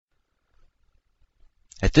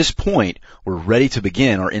At this point, we're ready to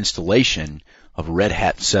begin our installation of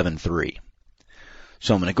RedHat 7.3.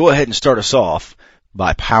 So I'm going to go ahead and start us off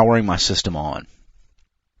by powering my system on.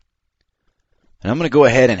 And I'm going to go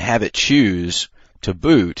ahead and have it choose to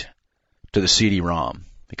boot to the CD-ROM,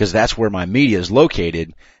 because that's where my media is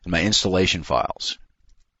located in my installation files.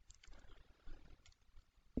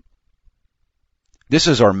 This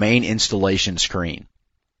is our main installation screen.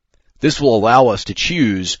 This will allow us to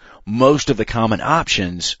choose most of the common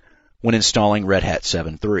options when installing RedHat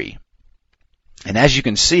 7.3. And as you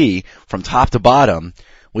can see, from top to bottom,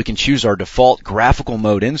 we can choose our default graphical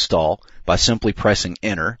mode install by simply pressing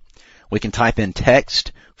Enter. We can type in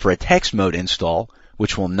text for a text mode install,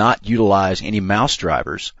 which will not utilize any mouse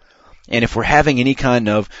drivers. And if we're having any kind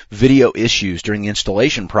of video issues during the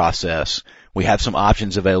installation process, we have some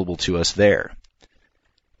options available to us there.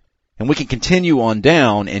 And we can continue on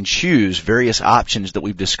down and choose various options that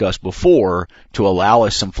we've discussed before to allow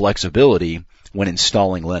us some flexibility when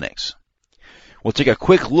installing Linux. We'll take a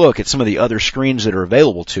quick look at some of the other screens that are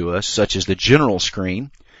available to us, such as the general screen,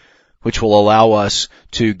 which will allow us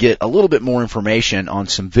to get a little bit more information on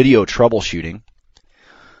some video troubleshooting.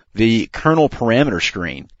 The kernel parameter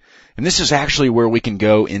screen, and this is actually where we can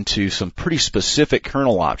go into some pretty specific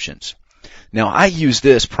kernel options. Now, I use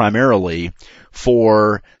this primarily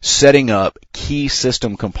for setting up key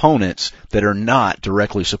system components that are not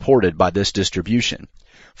directly supported by this distribution.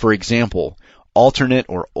 For example, alternate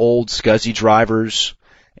or old SCSI drivers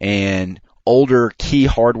and older key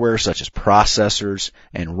hardware such as processors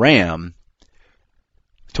and RAM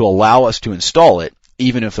to allow us to install it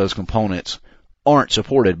even if those components aren't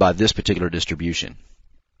supported by this particular distribution.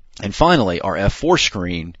 And finally, our F4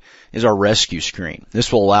 screen is our rescue screen.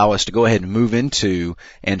 This will allow us to go ahead and move into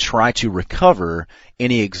and try to recover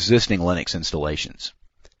any existing Linux installations.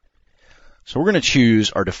 So we're going to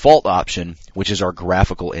choose our default option, which is our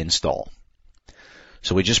graphical install.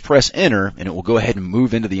 So we just press Enter, and it will go ahead and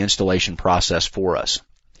move into the installation process for us.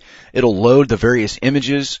 It'll load the various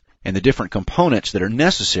images and the different components that are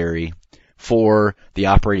necessary for the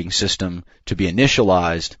operating system to be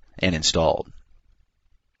initialized and installed.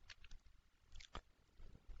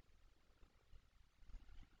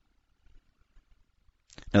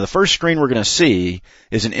 Now, the first screen we're going to see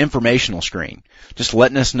is an informational screen, just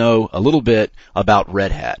letting us know a little bit about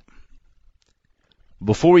RedHat.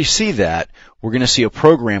 Before we see that, we're going to see a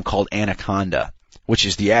program called Anaconda, which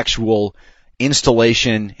is the actual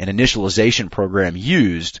installation and initialization program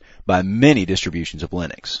used by many distributions of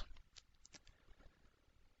Linux.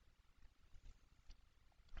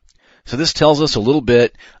 So this tells us a little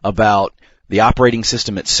bit about the operating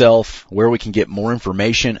system itself, where we can get more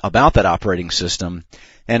information about that operating system,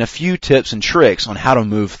 and a few tips and tricks on how to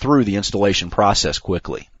move through the installation process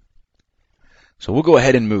quickly. So we'll go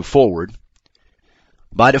ahead and move forward.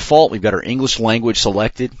 By default, we've got our English language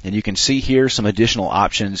selected, and you can see here some additional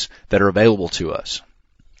options that are available to us.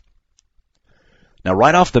 Now,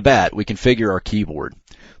 right off the bat, we configure our keyboard.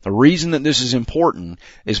 The reason that this is important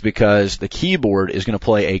is because the keyboard is going to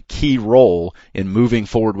play a key role in moving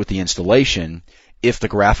forward with the installation if the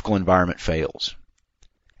graphical environment fails.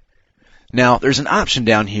 Now, there's an option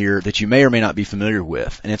down here that you may or may not be familiar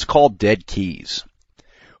with, and it's called dead keys.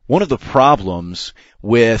 One of the problems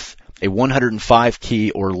with a 105 key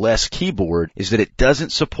or less keyboard is that it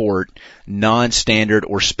doesn't support non-standard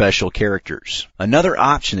or special characters. Another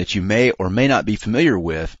option that you may or may not be familiar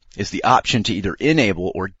with is the option to either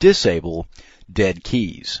enable or disable dead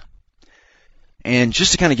keys. And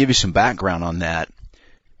just to kind of give you some background on that,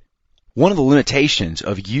 one of the limitations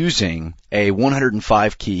of using a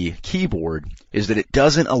 105 key keyboard is that it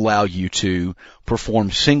doesn't allow you to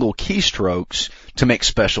perform single keystrokes to make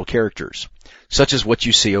special characters, such as what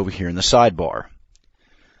you see over here in the sidebar.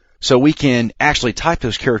 So we can actually type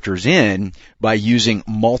those characters in by using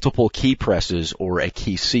multiple key presses or a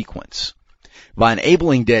key sequence. By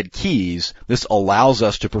enabling dead keys, this allows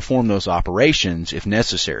us to perform those operations if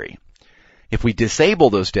necessary. If we disable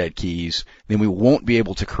those dead keys, then we won't be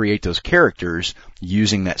able to create those characters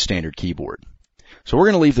using that standard keyboard. So we're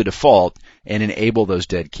going to leave the default and enable those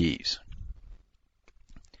dead keys.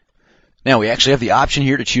 Now, we actually have the option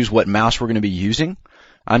here to choose what mouse we're going to be using.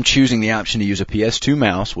 I'm choosing the option to use a PS2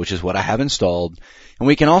 mouse, which is what I have installed. And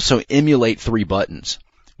we can also emulate 3 buttons,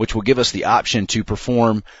 which will give us the option to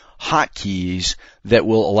perform hotkeys that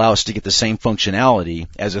will allow us to get the same functionality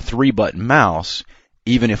as a 3-button mouse,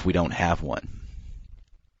 even if we don't have one.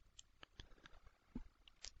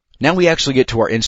 Now we actually get to our